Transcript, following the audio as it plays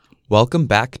Welcome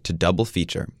back to Double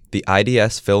Feature, the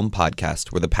IDS film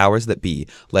podcast where the powers that be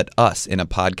let us in a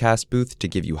podcast booth to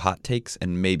give you hot takes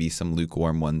and maybe some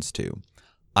lukewarm ones too.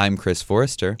 I'm Chris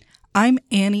Forrester. I'm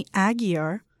Annie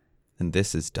Aguiar. And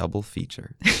this is Double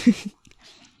Feature.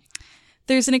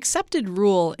 There's an accepted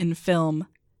rule in film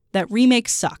that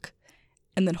remakes suck,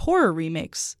 and that horror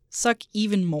remakes suck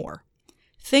even more.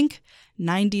 Think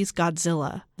 90s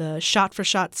Godzilla, the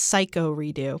shot-for-shot Psycho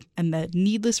redo, and the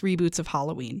needless reboots of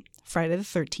Halloween, Friday the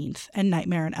 13th, and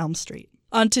Nightmare on Elm Street.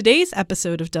 On today's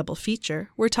episode of Double Feature,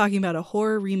 we're talking about a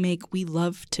horror remake we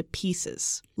love to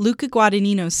pieces. Luca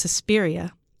Guadagnino's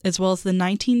Suspiria, as well as the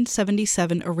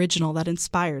 1977 original that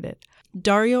inspired it,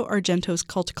 Dario Argento's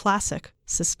cult classic,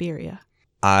 Suspiria.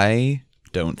 I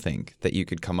don't think that you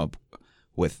could come up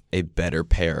with a better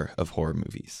pair of horror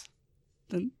movies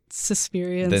Than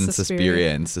Suspiria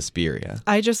and Suspiria.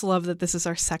 I just love that this is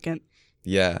our second.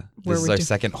 Yeah, this is our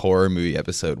second horror movie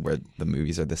episode where the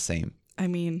movies are the same. I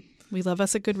mean, we love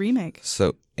us a good remake.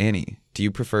 So, Annie, do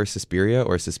you prefer Suspiria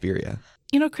or Suspiria?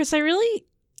 You know, Chris, I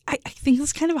think this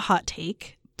is kind of a hot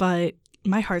take, but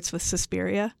my heart's with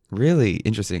Suspiria. Really?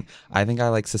 Interesting. I think I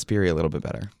like Suspiria a little bit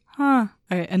better. Huh.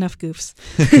 All right, enough goofs.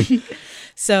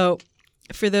 So,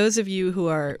 for those of you who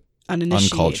are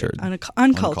uninitiated,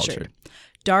 uncultured,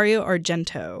 Dario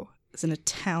Argento is an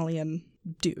Italian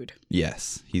dude.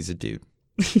 Yes, he's a dude.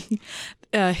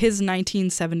 His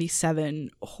 1977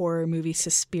 horror movie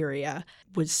Suspiria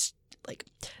was like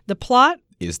the plot.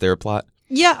 Is there a plot?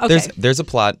 Yeah, okay. There's a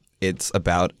plot. It's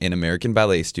about an American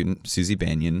ballet student, Susie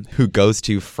Banyan, who goes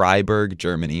to Freiburg,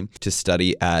 Germany to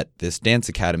study at this dance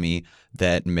academy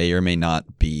that may or may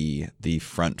not be the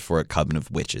front for a coven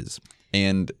of witches.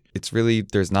 And it's really,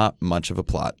 there's not much of a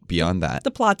plot beyond that.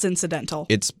 The plot's incidental.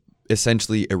 It's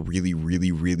essentially a really,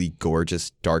 really, really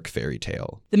gorgeous dark fairy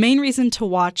tale. The main reason to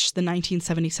watch the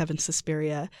 1977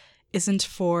 Suspiria isn't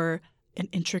for an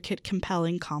intricate,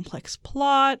 compelling, complex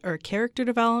plot or character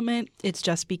development. It's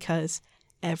just because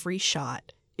every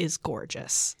shot is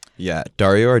gorgeous. Yeah,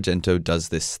 Dario Argento does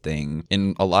this thing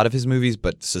in a lot of his movies,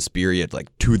 but Suspiria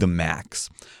like to the max,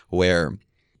 where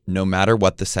no matter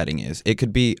what the setting is, it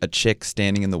could be a chick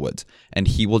standing in the woods, and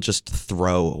he will just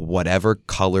throw whatever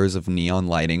colors of neon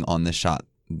lighting on the shot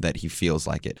that he feels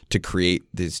like it to create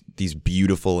these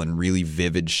beautiful and really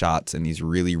vivid shots and these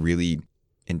really, really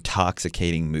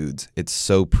intoxicating moods. It's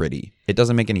so pretty. It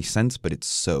doesn't make any sense, but it's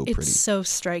so pretty. It's so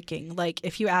striking. Like,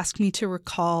 if you ask me to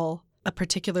recall a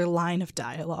particular line of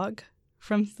dialogue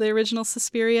from the original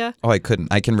Suspiria. Oh, I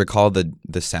couldn't. I can recall the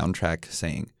soundtrack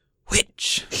saying,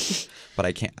 "Witch." But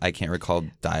I can't recall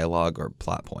dialogue or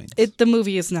plot points. The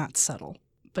movie is not subtle,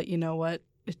 but you know what?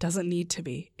 It doesn't need to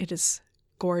be. It is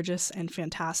gorgeous and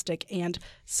fantastic, and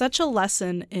such a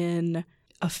lesson in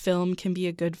a film can be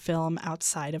a good film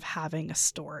outside of having a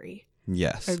story.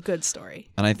 Yes. A good story.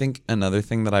 And I think another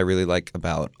thing that I really like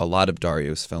about a lot of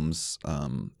Dario's films,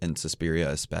 and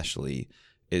Suspiria especially,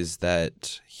 is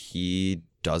that he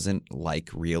doesn't like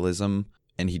realism,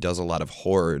 and he does a lot of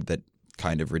horror that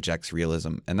kind of rejects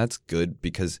realism, and that's good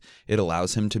because it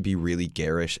allows him to be really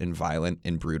garish and violent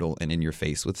and brutal and in your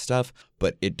face with stuff,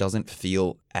 but it doesn't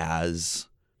feel as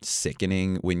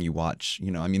sickening when you watch,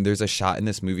 I mean, there's a shot in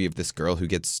this movie of this girl who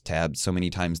gets stabbed so many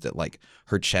times that like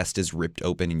her chest is ripped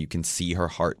open and you can see her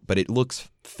heart, but it looks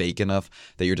fake enough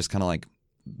that you're just kind of like,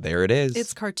 there it is.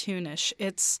 It's cartoonish.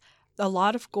 It's a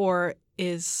lot of gore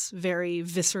is very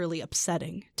viscerally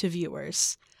upsetting to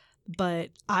viewers, but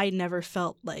I never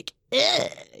felt like,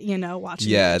 watching.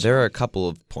 Yeah, there are a couple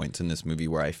of points in this movie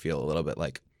where I feel a little bit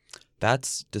like,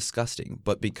 that's disgusting.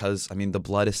 But because, I mean, the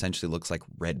blood essentially looks like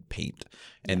red paint,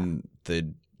 and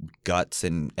the guts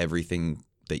and everything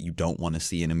that you don't want to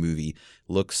see in a movie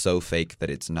looks so fake that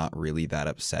it's not really that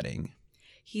upsetting.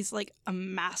 He's like a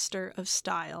master of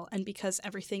style, and because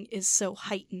everything is so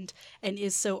heightened and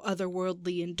is so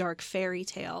otherworldly and dark fairy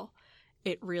tale,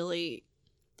 it really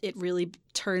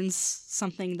turns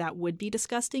something that would be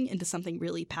disgusting into something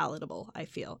really palatable, I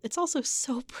feel. It's also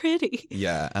so pretty.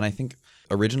 Yeah, and I think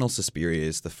original Suspiria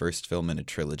is the first film in a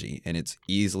trilogy, and it's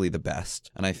easily the best.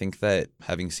 And I think that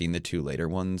having seen the two later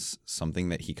ones, something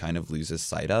that he kind of loses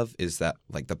sight of is that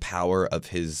like the power of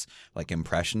his like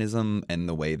impressionism and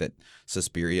the way that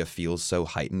Suspiria feels so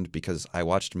heightened, because I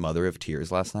watched Mother of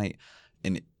Tears last night,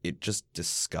 and it just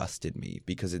disgusted me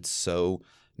because it's so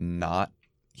not.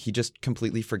 He just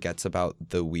completely forgets about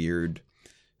the weird,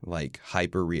 like,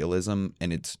 hyper-realism,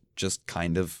 and it's just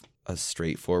kind of a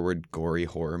straightforward, gory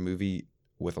horror movie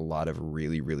with a lot of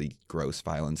really, really gross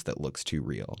violence that looks too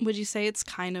real. Would you say it's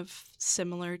kind of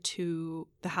similar to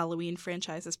the Halloween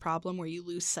franchise's problem where you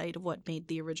lose sight of what made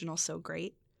the original so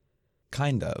great?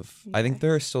 Kind of. I think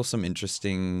there are still some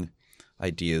interesting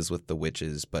ideas with the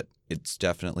witches, but it's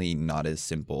definitely not as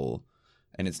simple.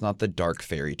 And it's not the dark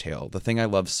fairy tale. The thing I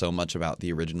love so much about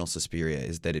the original Suspiria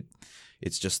is that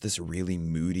it's just this really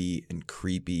moody and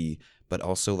creepy, but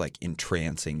also like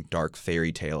entrancing dark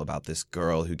fairy tale about this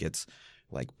girl who gets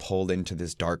like pulled into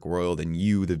this dark world, and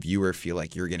you, the viewer, feel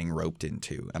like you're getting roped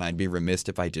into. And I'd be remiss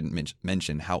if I didn't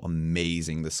mention how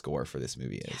amazing the score for this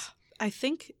movie is. I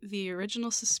think the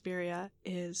original Suspiria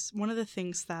is one of the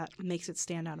things that makes it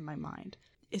stand out in my mind.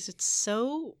 Is it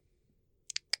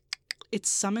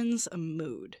summons a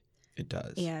mood. It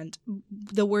does. And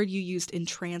the word you used,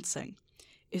 entrancing,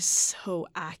 is so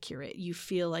accurate. You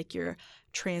feel like you're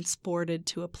transported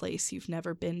to a place you've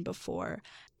never been before.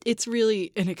 It's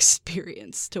really an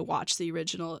experience to watch the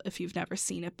original if you've never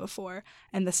seen it before.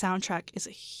 And the soundtrack is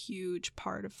a huge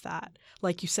part of that.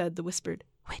 Like you said, the whispered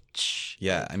witch.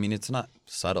 Yeah, I mean, it's not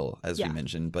subtle, as we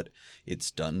mentioned, but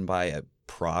it's done by a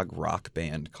prog rock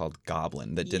band called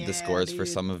Goblin that did the scores for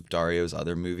some of Dario's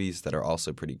other movies that are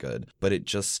also pretty good. But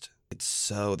it's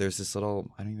so, there's this little,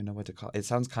 I don't even know what to call it. It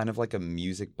sounds kind of like a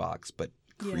music box, but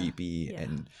creepy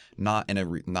and not in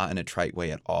a trite way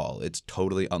at all. It's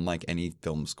totally unlike any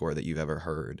film score that you've ever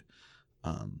heard.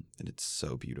 And it's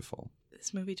so beautiful.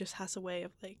 This movie just has a way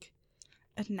of like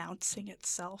announcing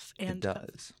itself and it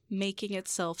does. Making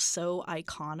itself so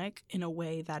iconic in a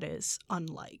way that is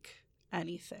unlike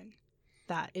anything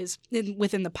that is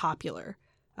within the popular,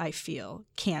 I feel,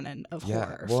 canon of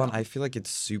horror. Well, and I feel like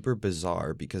it's super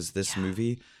bizarre because this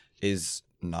movie is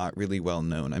not really well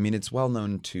known. I mean, it's well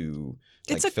known to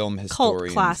like film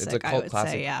historians. Cult classic, it's a cult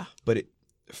classic. Say, yeah. But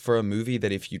for a movie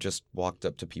that if you just walked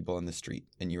up to people on the street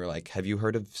and you were like, have you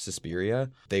heard of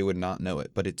Suspiria? They would not know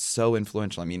it. But it's so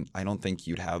influential. I mean, I don't think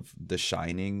you'd have The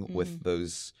Shining with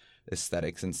those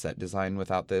aesthetics and set design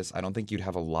without this. I don't think you'd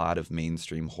have a lot of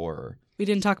mainstream horror. We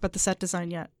didn't talk about the set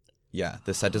design yet. Yeah,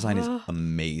 the set design is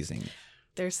amazing.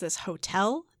 There's this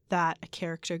hotel that a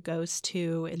character goes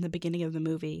to in the beginning of the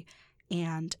movie,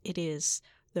 and it is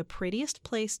the prettiest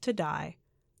place to die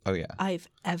I've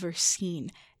ever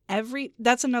seen.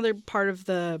 That's another part of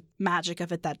the magic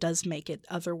of it that does make it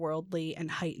otherworldly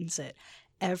and heightens it.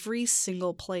 Every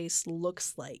single place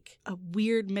looks like a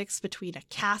weird mix between a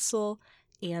castle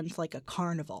and like a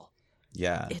carnival.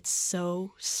 Yeah. It's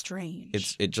so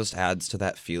strange. It just adds to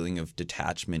that feeling of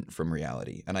detachment from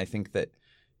reality. And I think that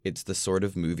it's the sort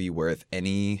of movie where if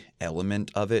any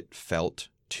element of it felt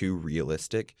too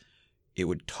realistic, it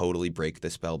would totally break the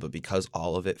spell. But because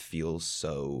all of it feels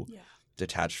so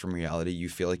detached from reality, you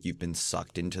feel like you've been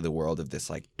sucked into the world of this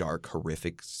like dark,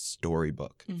 horrific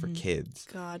storybook for kids.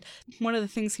 God. One of the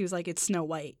things he was like, it's Snow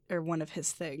White, or one of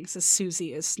his things is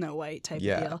Susie is Snow White type of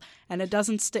deal. And it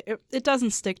doesn't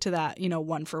stick to that,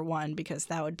 one for one, because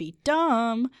that would be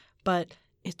dumb, but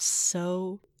it's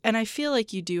so, and I feel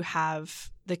like you do have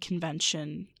the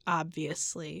convention,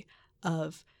 obviously,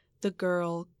 of the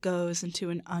girl goes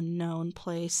into an unknown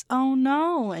place. Oh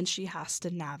no. And she has to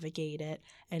navigate it.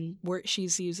 And we're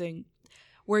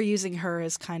using her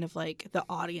as kind of like the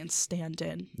audience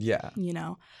stand-in. Yeah.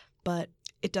 But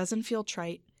it doesn't feel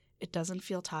trite. It doesn't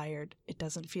feel tired. It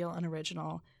doesn't feel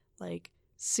unoriginal. Like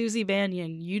Susie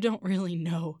Bannion, you don't really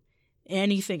know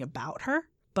anything about her,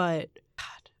 but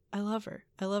God, I love her.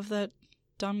 I love that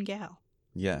dumb gal.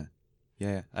 Yeah.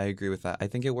 Yeah, I agree with that. I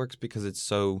think it works because it's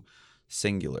so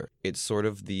singular. It's sort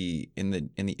of in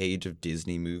the age of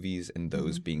Disney movies and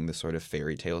those being the sort of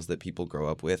fairy tales that people grow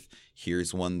up with.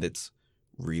 Here's one that's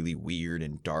really weird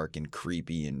and dark and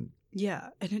creepy and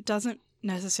and it doesn't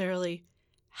necessarily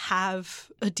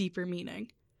have a deeper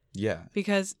meaning. Yeah,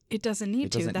 because it doesn't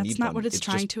need to. That's not what it's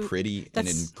trying to. It's just pretty and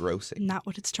engrossing. Not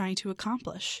what it's trying to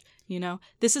accomplish.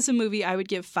 This is a movie I would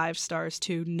give 5 stars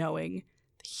to, knowing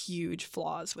the huge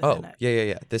flaws within it.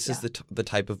 Yeah. This is the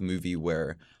type of movie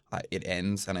where it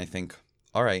ends and I think,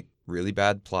 all right, really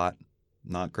bad plot,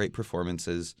 not great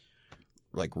performances,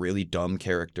 like really dumb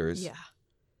characters. Yeah.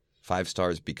 5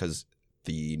 stars because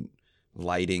the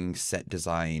lighting, set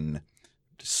design,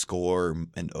 score,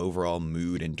 and overall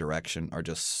mood and direction are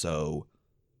just so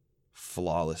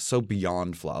flawless, so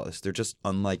beyond flawless. They're just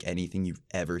unlike anything you've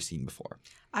ever seen before.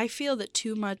 I feel that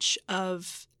too much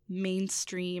of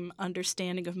mainstream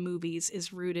understanding of movies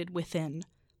is rooted within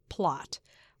plot.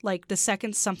 Like, the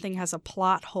second something has a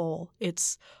plot hole,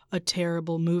 it's a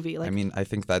terrible movie. Like, I mean, I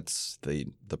think that's the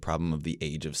problem of the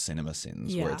age of cinema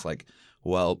sins, where it's like,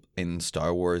 well, in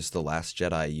Star Wars The Last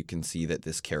Jedi, you can see that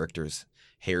this character's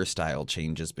hairstyle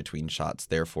changes between shots.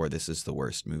 Therefore, this is the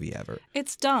worst movie ever.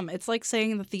 It's dumb. It's like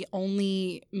saying that the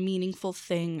only meaningful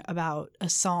thing about a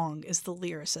song is the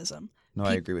lyricism. No,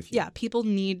 I agree with you. Yeah, people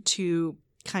need to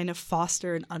kind of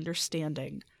foster an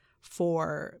understanding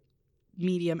for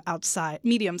mediums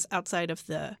outside of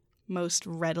the most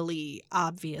readily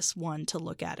obvious one to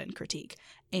look at and critique.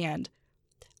 And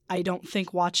I don't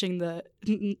think watching the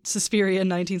Suspiria in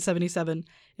 1977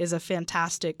 is a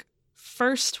fantastic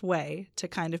first way to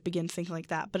kind of begin thinking like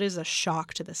that, but it is a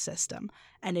shock to the system.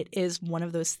 And it is one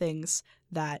of those things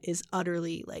that is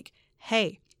utterly like,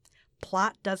 hey,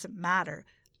 plot doesn't matter.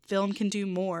 Film can do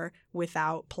more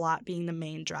without plot being the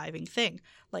main driving thing.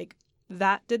 Like,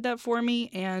 that did that for me,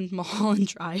 and Mulholland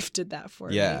Drive did that for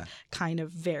me kind of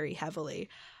very heavily.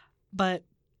 But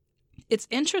it's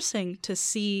interesting to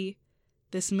see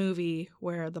this movie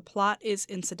where the plot is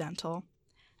incidental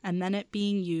and then it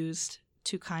being used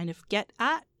to kind of get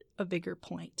at a bigger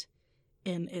point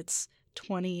in its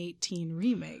 2018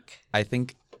 remake. I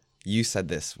think you said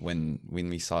this when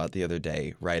we saw it the other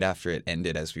day, right after it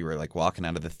ended, as we were like walking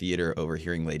out of the theater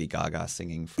overhearing Lady Gaga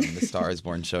singing from The Star Is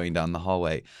Born showing down the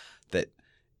hallway, that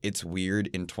it's weird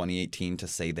in 2018 to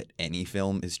say that any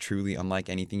film is truly unlike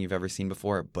anything you've ever seen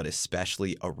before, but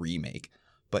especially a remake.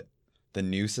 But the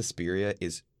new Suspiria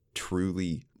is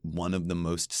truly one of the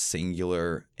most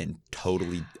singular and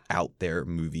totally out there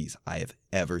movies I have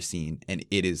ever seen. And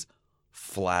it is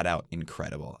flat out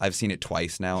incredible. I've seen it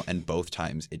twice now, and both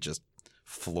times it just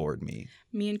floored me.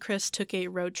 Me and Chris took a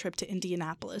road trip to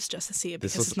Indianapolis just to see it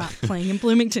because it's not playing in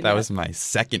Bloomington That yet. was my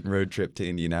second road trip to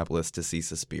Indianapolis to see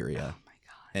Suspiria. Oh my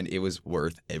God. And it was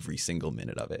worth every single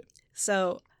minute of it.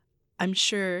 So I'm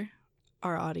sure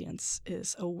our audience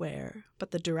is aware,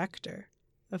 but the director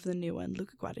of the new one,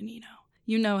 Luca Guadagnino,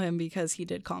 you know him because he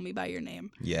did Call Me By Your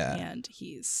Name. Yeah. And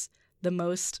he's the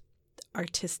most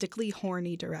artistically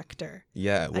horny director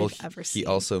I've ever seen. He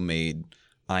also made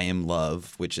I Am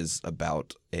Love, which is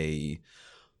about a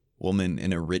woman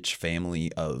in a rich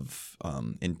family of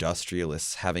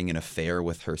industrialists having an affair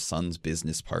with her son's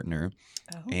business partner,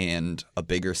 and A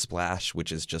Bigger Splash,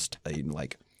 which is just a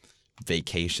like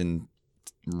vacation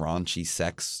raunchy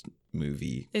sex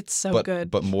movie. It's so good.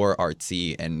 But more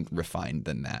artsy and refined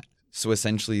than that. So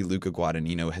essentially, Luca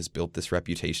Guadagnino has built this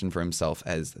reputation for himself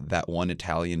as that one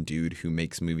Italian dude who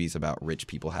makes movies about rich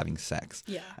people having sex.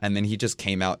 Yeah. And then he just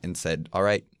came out and said, all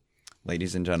right,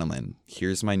 ladies and gentlemen,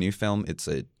 here's my new film. It's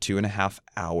a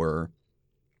 2.5-hour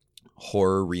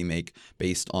horror remake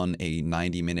based on a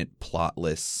 90-minute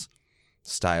plotless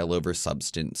style over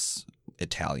substance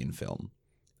Italian film.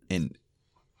 And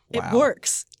wow, it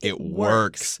works. It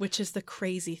works. Which is the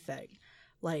crazy thing.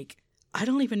 Like, I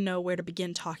don't even know where to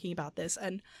begin talking about this.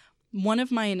 And one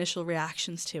of my initial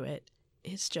reactions to it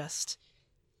is just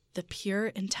the pure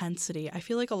intensity. I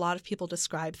feel like a lot of people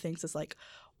describe things as like,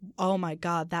 oh my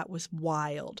God, that was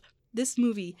wild. This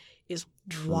movie is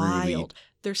wild.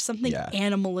 There's something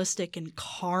animalistic and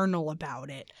carnal about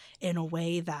it in a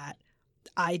way that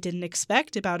I didn't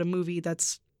expect about a movie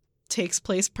that takes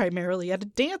place primarily at a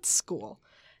dance school.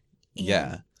 And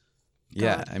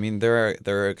Yeah, I mean, there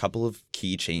are a couple of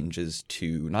key changes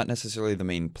to not necessarily the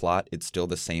main plot. It's still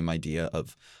the same idea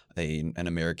of an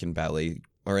American ballet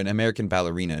or an American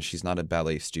ballerina. She's not a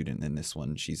ballet student in this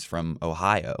one. She's from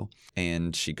Ohio,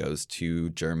 and she goes to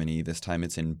Germany. This time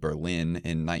it's in Berlin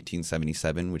in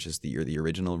 1977, which is the year the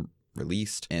original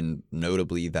released. And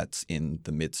notably, that's in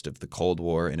the midst of the Cold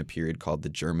War in a period called the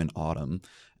German Autumn.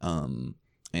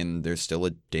 And there's still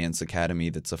a dance academy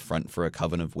that's a front for a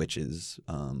coven of witches.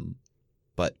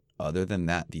 But other than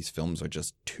that, these films are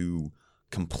just two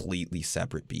completely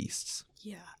separate beasts.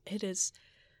 Yeah, it is.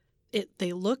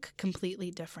 They look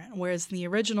completely different, whereas the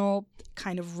original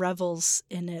kind of revels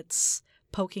in its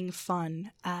poking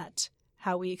fun at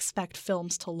how we expect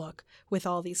films to look with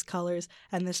all these colors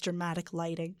and this dramatic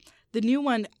lighting. The new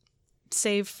one,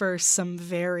 save for some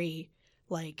very,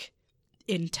 like,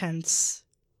 intense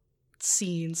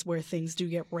scenes where things do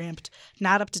get ramped,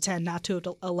 not up to 10, not to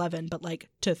 11, but like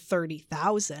to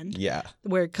 30,000. Yeah.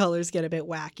 Where colors get a bit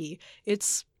wacky.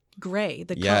 It's gray.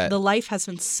 The life has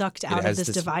been sucked out of this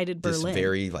divided Berlin. This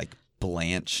very like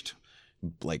blanched,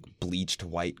 like bleached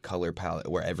white color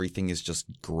palette where everything is just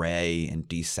gray and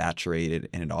desaturated,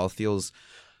 and it all feels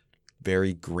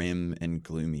very grim and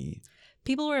gloomy.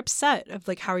 People were upset of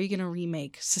like, how are you going to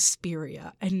remake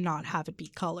Suspiria and not have it be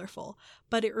colorful?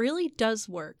 But it really does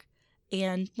work.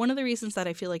 And one of the reasons that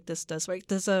I feel like this does work,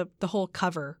 there's the whole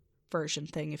cover version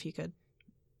thing, if you could.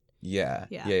 Yeah.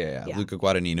 Luca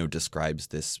Guadagnino describes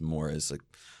this more as a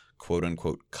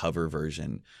quote-unquote cover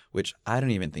version, which I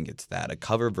don't even think it's that. A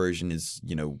cover version is,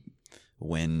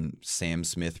 when Sam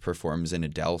Smith performs an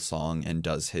Adele song and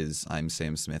does his I'm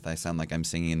Sam Smith, I sound like I'm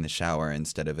singing in the shower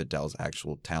instead of Adele's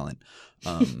actual talent.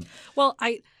 Well,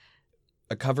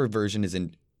 a cover version is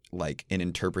like an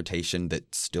interpretation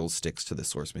that still sticks to the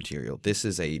source material. This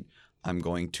is I'm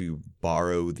going to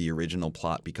borrow the original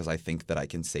plot because I think that I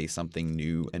can say something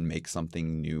new and make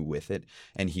something new with it.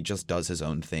 And he just does his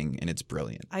own thing, and it's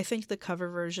brilliant. I think the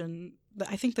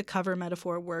cover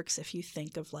metaphor works if you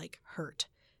think of like Hurt,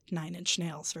 Nine Inch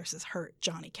Nails versus Hurt,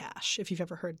 Johnny Cash, if you've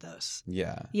ever heard those.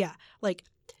 Yeah. Yeah. Like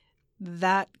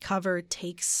that cover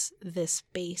takes the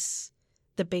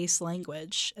base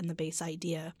language and the base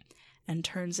idea and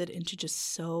turns it into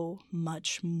just so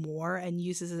much more and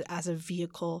uses it as a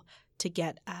vehicle to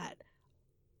get at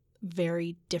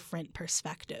very different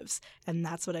perspectives. And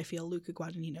that's what I feel Luca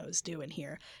Guadagnino is doing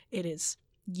here. It is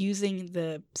using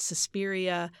the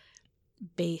Suspiria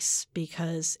base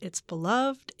because it's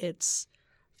beloved, it's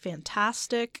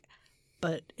fantastic,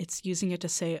 but it's using it to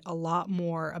say a lot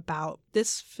more about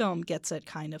this film gets at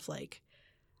kind of like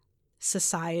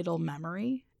societal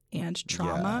memory and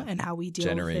trauma and how we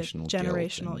deal with it.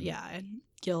 Generational guilt and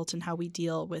guilt and how we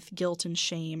deal with guilt and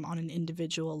shame on an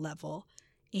individual level.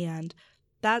 And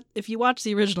that, if you watch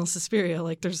the original Suspiria,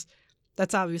 like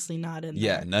that's obviously not in there.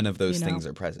 Yeah, none of those things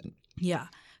are present. Yeah.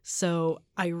 So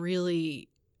I really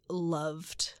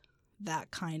loved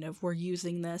that kind of, we're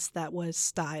using this that was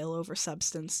style over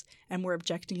substance, and we're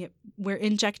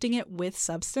injecting it with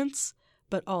substance,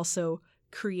 but also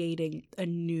creating a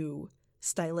new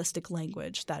stylistic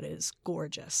language that is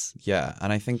gorgeous. Yeah,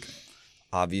 and I think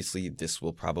obviously this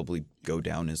will probably go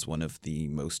down as one of the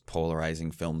most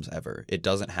polarizing films ever. It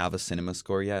doesn't have a cinema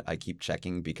score yet. I keep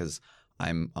checking because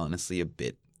I'm honestly a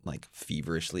bit like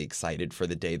feverishly excited for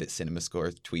the day that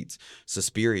CinemaScore tweets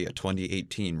Suspiria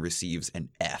 2018 receives an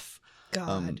F.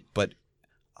 God. But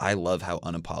I love how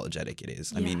unapologetic it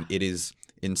is. I mean, it is,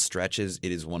 in stretches,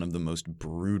 it is one of the most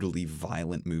brutally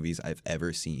violent movies I've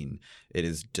ever seen. It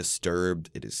is disturbed,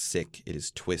 it is sick, it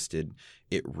is twisted.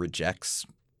 It rejects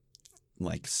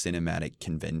like cinematic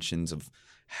conventions of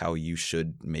how you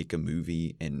should make a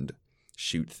movie and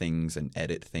shoot things and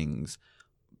edit things.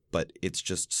 But it's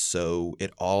just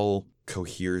it all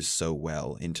coheres so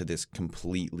well into this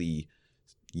completely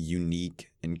unique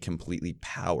and completely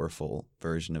powerful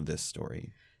version of this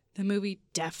story. The movie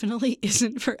definitely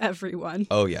isn't for everyone.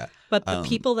 Oh, yeah. But the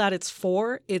people that it's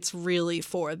for, it's really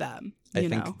for them. I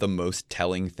think the most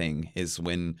telling thing is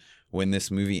when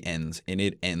this movie ends, and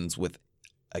it ends with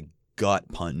a gut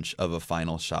punch of a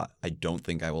final shot. I don't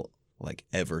think I will like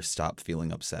ever stop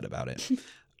feeling upset about it.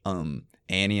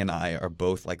 Annie and I are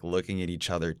both like looking at each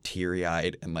other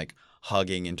teary-eyed and like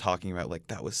hugging and talking about like,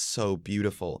 that was so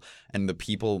beautiful. And the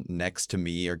people next to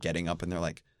me are getting up and they're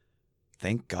like,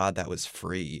 thank God that was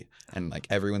free. And like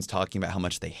everyone's talking about how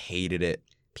much they hated it.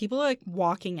 People are like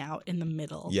walking out in the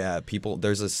middle. Yeah,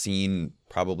 there's a scene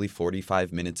probably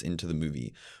 45 minutes into the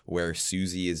movie where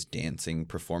Susie is dancing,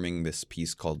 performing this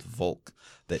piece called Volk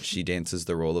that she dances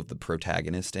the role of the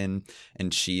protagonist in,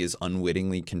 and she is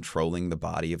unwittingly controlling the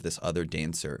body of this other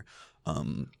dancer.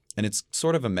 And it's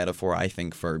sort of a metaphor, I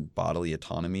think, for bodily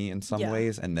autonomy in some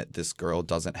ways, and that this girl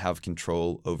doesn't have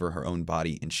control over her own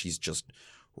body, and she's just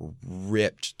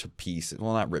ripped to pieces.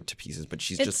 Well, not ripped to pieces, but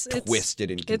she's just twisted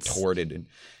and contorted, and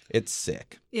it's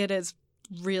sick. It is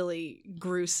really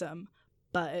gruesome,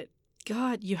 but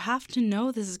God, you have to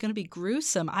know this is going to be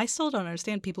gruesome. I still don't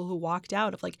understand people who walked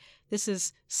out of like, this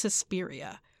is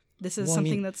Suspiria. This is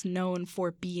something that's known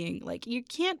for being like, you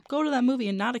can't go to that movie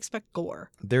and not expect gore.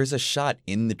 There's a shot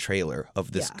in the trailer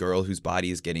of this girl whose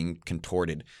body is getting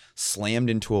contorted, slammed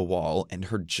into a wall, and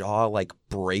her jaw like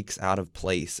breaks out of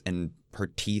place and her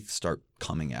teeth start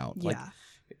coming out. Yeah.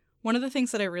 One of the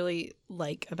things that I really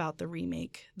like about the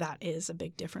remake that is a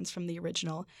big difference from the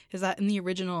original is that in the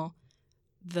original,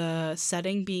 the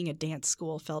setting being a dance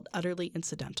school felt utterly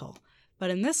incidental. But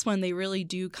in this one, they really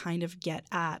do kind of get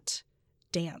at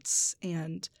dance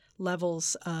and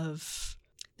levels of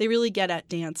 – they really get at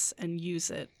dance and use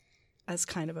it as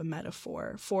kind of a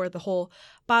metaphor for the whole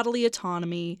bodily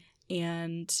autonomy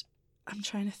and – I'm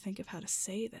trying to think of how to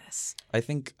say this. I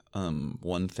think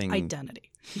one thing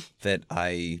identity that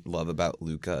I love about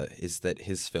Luca is that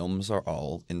his films are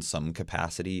all in some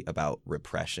capacity about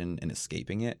repression and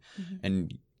escaping it. Mm-hmm.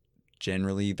 And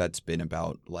generally that's been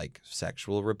about like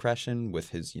sexual repression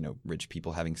with his, rich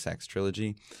people having sex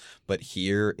trilogy. But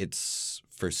here it's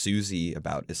for Susie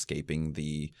about escaping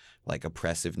the like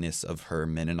oppressiveness of her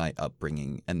Mennonite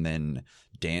upbringing, and then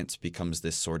dance becomes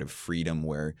this sort of freedom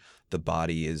where the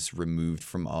body is removed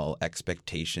from all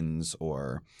expectations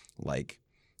or like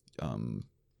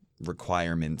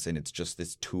requirements, and it's just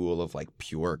this tool of like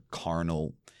pure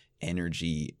carnal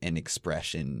energy and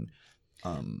expression.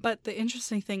 But the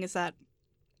interesting thing is that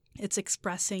it's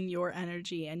expressing your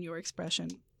energy and your expression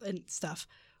and stuff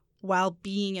while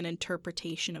being an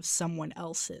interpretation of someone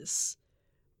else's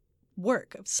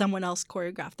work, of someone else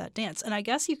choreographed that dance. And I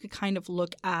guess you could kind of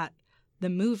look at the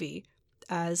movie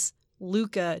as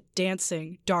Luca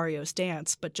dancing Dario's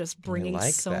dance, but just bringing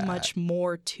so much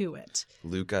more to it.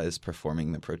 Luca is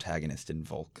performing the protagonist in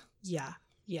Volk. Yeah.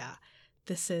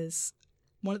 This is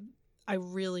I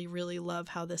really, really love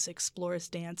how this explores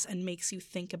dance and makes you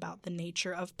think about the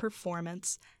nature of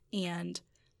performance and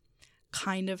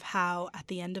kind of how, at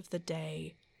the end of the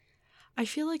day, I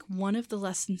feel like one of the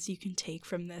lessons you can take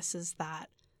from this is that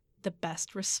the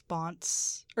best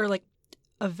response, or like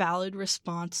a valid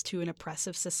response to an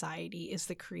oppressive society, is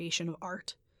the creation of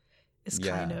art. Is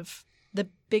kind of the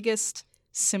biggest,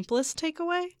 simplest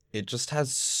takeaway. It just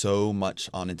has so much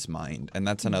on its mind. And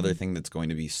that's another thing that's going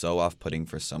to be so off-putting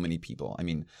for so many people. I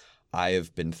mean, I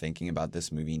have been thinking about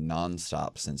this movie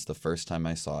nonstop since the first time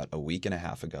I saw it a week and a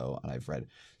half ago. And I've read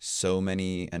so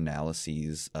many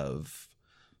analyses of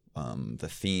the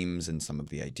themes and some of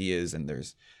the ideas. And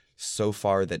there's so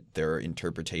far that there are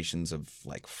interpretations of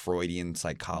like Freudian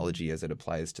psychology as it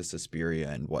applies to Suspiria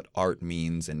and what art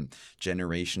means and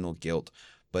generational guilt.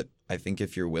 But I think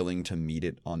if you're willing to meet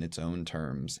it on its own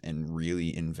terms and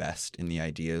really invest in the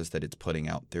ideas that it's putting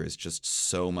out, there is just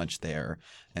so much there.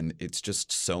 And it's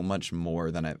just so much more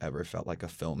than I've ever felt like a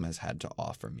film has had to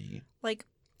offer me. Like,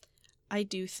 I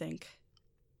do think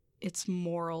its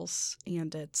morals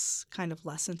and its kind of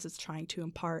lessons it's trying to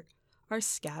impart are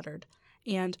scattered.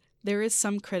 And there is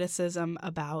some criticism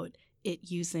about it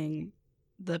using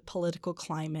the political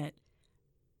climate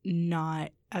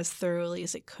not as thoroughly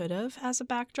as it could have as a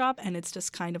backdrop, and it's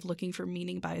just kind of looking for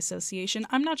meaning by association.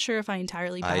 I'm not sure if I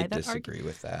entirely buy that. I disagree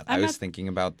with that. I was thinking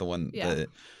about the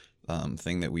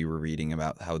thing that we were reading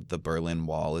about how the Berlin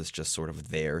Wall is just sort of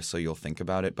there, so you'll think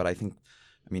about it. But I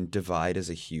mean, divide is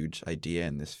a huge idea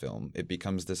in this film. It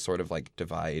becomes this sort of like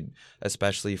divide,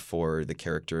 especially for the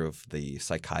character of the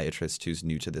psychiatrist who's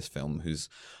new to this film, who's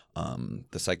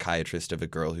the psychiatrist of a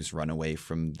girl who's run away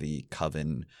from the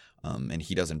coven, and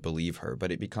he doesn't believe her.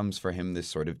 But it becomes for him this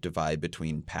sort of divide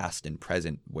between past and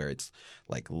present, where it's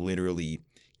like literally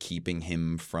keeping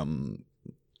him from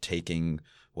taking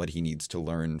what he needs to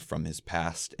learn from his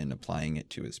past and applying it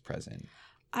to his present.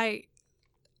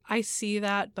 I see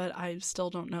that, but I still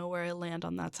don't know where I land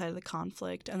on that side of the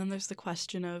conflict. And then there's the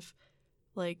question of,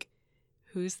 like,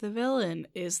 who's the villain?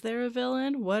 Is there a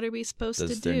villain? What are we supposed to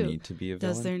do? Does there need to be a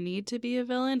villain? Does there need to be a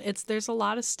villain? There's a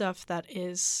lot of stuff that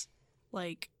is,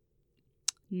 like,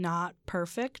 not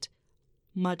perfect,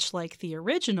 much like the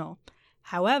original.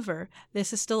 However,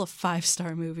 this is still a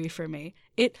 5-star movie for me.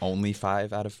 Only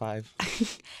 5 out of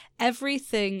 5?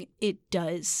 Everything it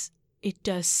does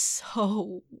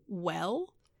so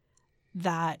well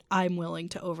that I'm willing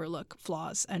to overlook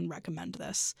flaws and recommend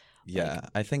this. Yeah,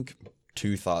 I think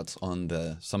 2 thoughts on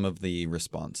some of the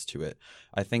response to it.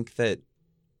 I think that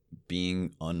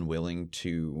being unwilling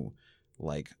to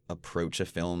like approach a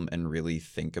film and really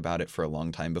think about it for a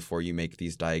long time before you make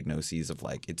these diagnoses of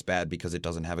like it's bad because it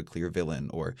doesn't have a clear villain,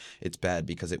 or it's bad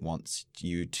because it wants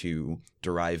you to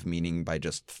derive meaning by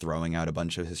just throwing out a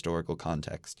bunch of historical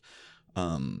context.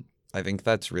 I think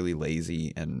that's really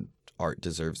lazy, and art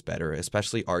deserves better,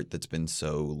 especially art that's been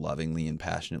so lovingly and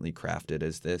passionately crafted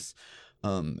as this.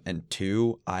 And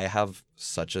 2, I have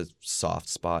such a soft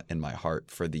spot in my heart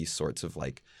for these sorts of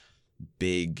like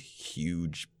big,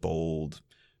 huge, bold,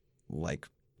 like,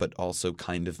 but also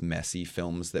kind of messy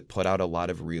films that put out a lot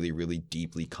of really, really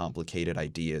deeply complicated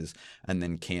ideas and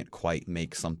then can't quite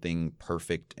make something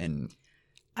perfect and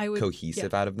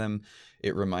cohesive out of them.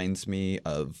 It reminds me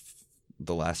of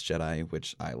The Last Jedi,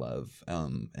 which I love,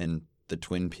 and the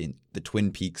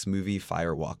Twin Peaks movie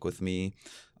Fire Walk with Me,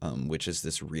 which is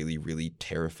this really, really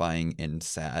terrifying and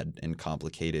sad and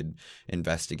complicated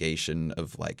investigation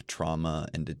of like trauma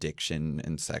and addiction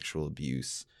and sexual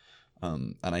abuse.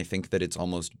 And I think that it's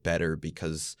almost better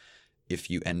because if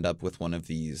you end up with one of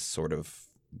these sort of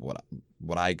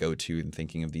what I go to in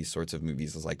thinking of these sorts of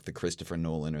movies is like the Christopher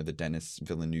Nolan or the Denis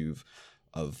Villeneuve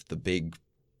of the big,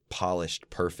 polished,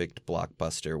 perfect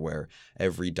blockbuster where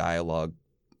every dialogue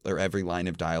or every line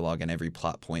of dialogue and every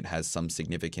plot point has some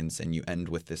significance, and you end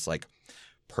with this like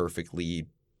perfectly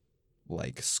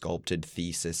like sculpted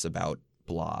thesis about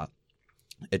blah.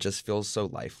 It just feels so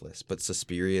lifeless. But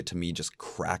Suspiria to me just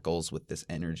crackles with this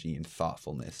energy and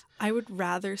thoughtfulness. I would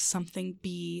rather something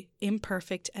be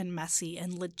imperfect and messy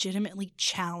and legitimately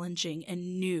challenging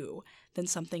and new than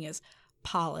something as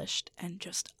polished and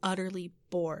just utterly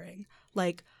boring.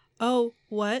 Like, oh,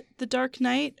 what? The Dark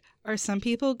Knight? Are some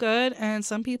people good and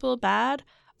some people bad?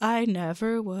 I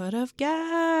never would have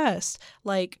guessed.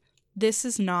 Like, this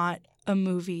is not a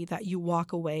movie that you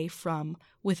walk away from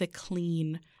with a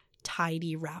clean,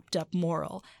 tidy, wrapped up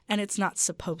moral. And it's not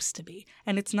supposed to be.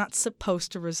 And it's not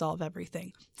supposed to resolve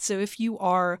everything. So if you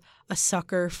are a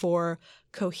sucker for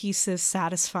cohesive,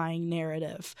 satisfying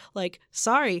narrative, like,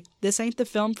 sorry, this ain't the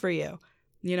film for you.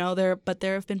 You know, there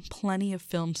have been plenty of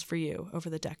films for you over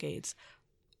the decades.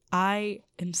 I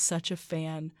am such a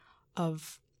fan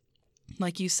of,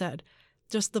 like you said,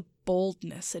 just the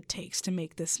boldness it takes to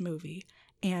make this movie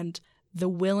and the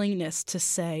willingness to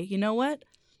say, you know what?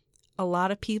 A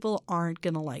lot of people aren't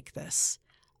going to like this.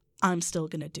 I'm still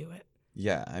going to do it.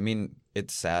 Yeah, I mean,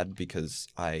 it's sad because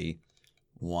I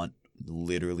want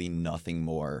literally nothing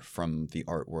more from the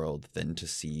art world than to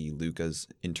see Luca's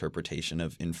interpretation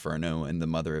of Inferno and The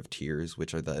Mother of Tears,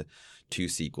 which are the two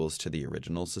sequels to the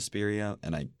original Suspiria.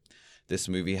 And this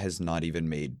movie has not even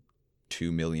made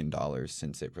 $2 million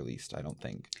since it released, I don't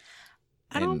think.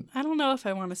 I don't know if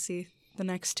I want to see the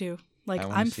next two. Like,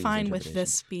 I'm fine with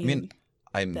this being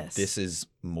this is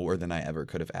more than I ever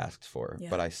could have asked for, Yeah.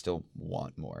 but I still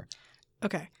want more.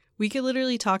 Okay. We could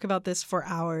literally talk about this for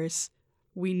hours.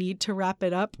 We need to wrap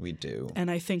it up. We do.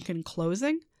 And I think in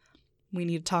closing, we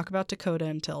need to talk about Dakota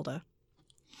and Tilda.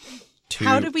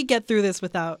 How did we get through this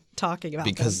without talking about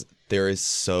Because them? there is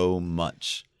so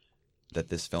much that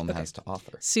this film has to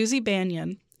offer. Susie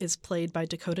Bannion is played by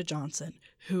Dakota Johnson,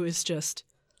 who is just,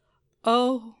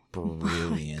 oh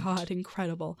Brilliant. my God,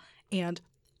 incredible. And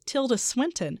Tilda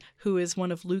Swinton, who is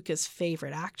one of Luca's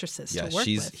favorite actresses to work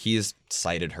with. He has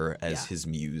cited her as his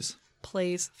muse.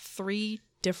 Plays 3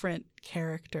 different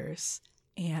characters,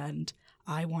 and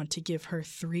I want to give her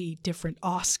 3 different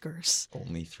Oscars.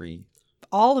 Only 3.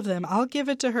 All of them. I'll give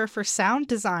it to her for sound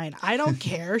design. I don't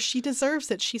care. She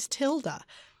deserves it. She's Tilda.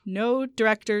 No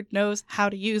director knows how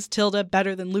to use Tilda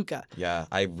better than Luca. Yeah,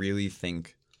 I really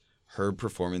think her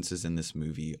performances in this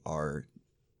movie are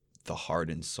the heart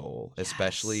and soul,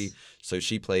 especially. So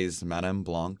she plays Madame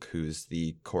Blanc, who's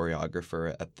the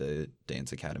choreographer at the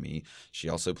Dance Academy. She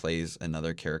also plays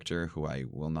another character who I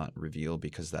will not reveal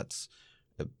because that's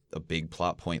a big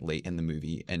plot point late in the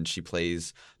movie. And she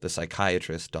plays the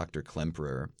psychiatrist, Dr.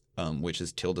 Klemperer, which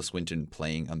is Tilda Swinton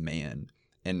playing a man.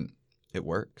 And it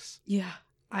works. Yeah.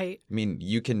 I mean,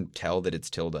 you can tell that it's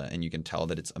Tilda and you can tell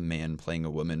that it's a man playing a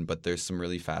woman, but there's some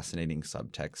really fascinating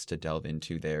subtext to delve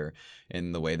into there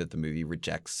in the way that the movie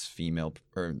rejects female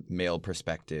or male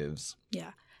perspectives.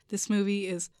 Yeah. This movie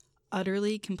is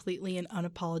utterly, completely, and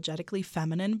unapologetically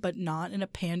feminine, but not in a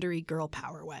pandery girl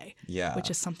power way. Yeah. Which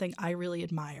is something I really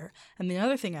admire. And the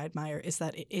other thing I admire is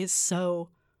that it is so,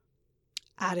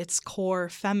 at its core,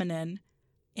 feminine,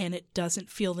 and it doesn't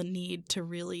feel the need to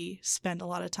really spend a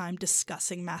lot of time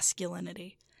discussing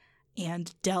masculinity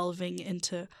and delving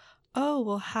into, oh,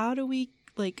 well, how do we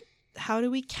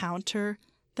counter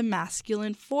the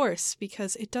masculine force?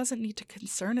 Because it doesn't need to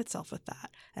concern itself with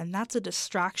that. And that's a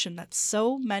distraction that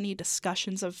so many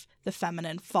discussions of the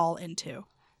feminine fall into.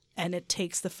 And it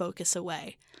takes the focus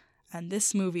away. And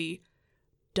this movie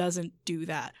doesn't do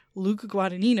that. Luca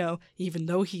Guadagnino, even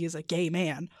though he is a gay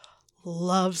man,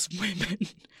 loves women.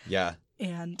 Yeah.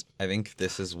 And I think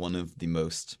this is one of the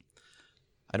most,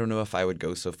 I don't know if I would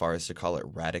go so far as to call it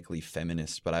radically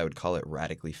feminist, but I would call it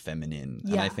radically feminine.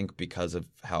 Yeah. And I think because of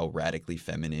how radically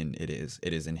feminine it is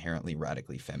inherently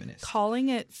radically feminist. Calling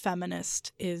it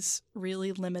feminist is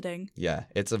really limiting. Yeah.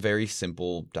 It's a very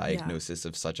simple diagnosis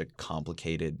of such a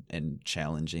complicated and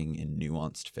challenging and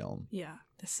nuanced film. Yeah.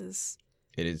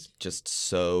 It is just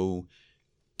so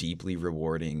deeply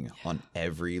rewarding on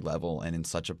every level and in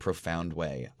such a profound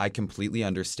way. I completely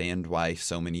understand why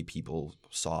so many people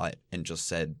saw it and just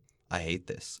said, I hate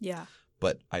this. Yeah.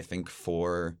 But I think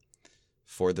for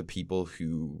the people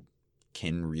who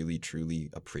can really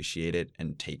truly appreciate it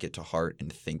and take it to heart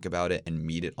and think about it and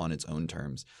meet it on its own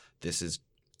terms, this is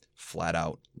flat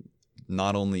out,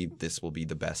 not only this will be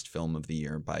the best film of the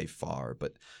year by far,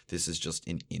 but this is just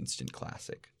an instant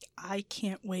classic. I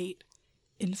can't wait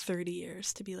in 30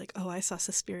 years to be like, oh, I saw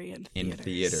Suspiria in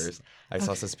theaters. I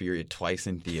saw Suspiria twice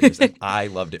in theaters, and I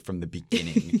loved it from the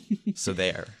beginning. So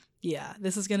there. Yeah,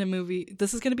 this is gonna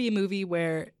be a movie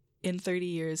where in 30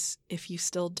 years, if you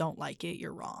still don't like it,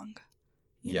 you're wrong.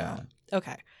 You know?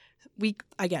 Okay. We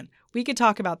could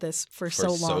talk about this for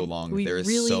so long. There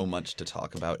is so much to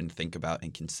talk about and think about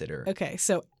and consider. Okay,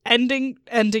 so ending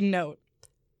note.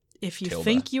 If you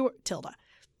think you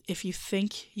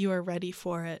are ready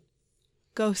for it,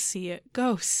 go see it.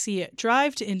 Go see it.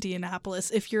 Drive to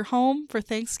Indianapolis. If you're home for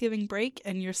Thanksgiving break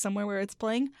and you're somewhere where it's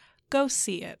playing, go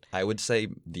see it. I would say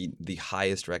the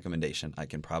highest recommendation I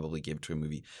can probably give to a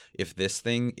movie, if this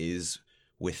thing is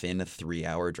within a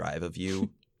 3-hour drive of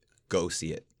you, go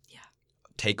see it. Yeah.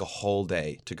 take a whole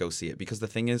day to go see it. Because the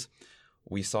thing is,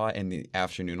 we saw it in the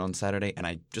afternoon on Saturday, and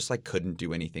I just like couldn't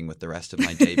do anything with the rest of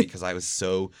my day because I was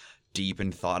so deep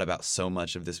in thought about so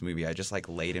much of this movie. I just like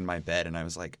laid in my bed and I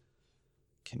was like,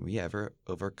 can we ever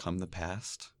overcome the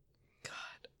past?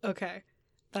 God. Okay.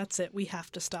 That's it. We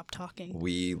have to stop talking.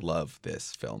 We love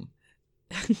this film.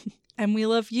 And we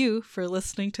love you for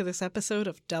listening to this episode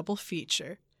of Double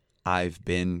Feature. I've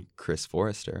been Chris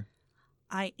Forrester.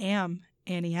 I am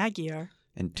Annie Aguiar.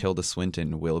 And Tilda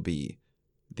Swinton will be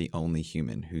the only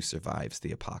human who survives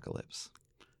the apocalypse.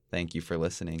 Thank you for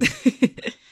listening.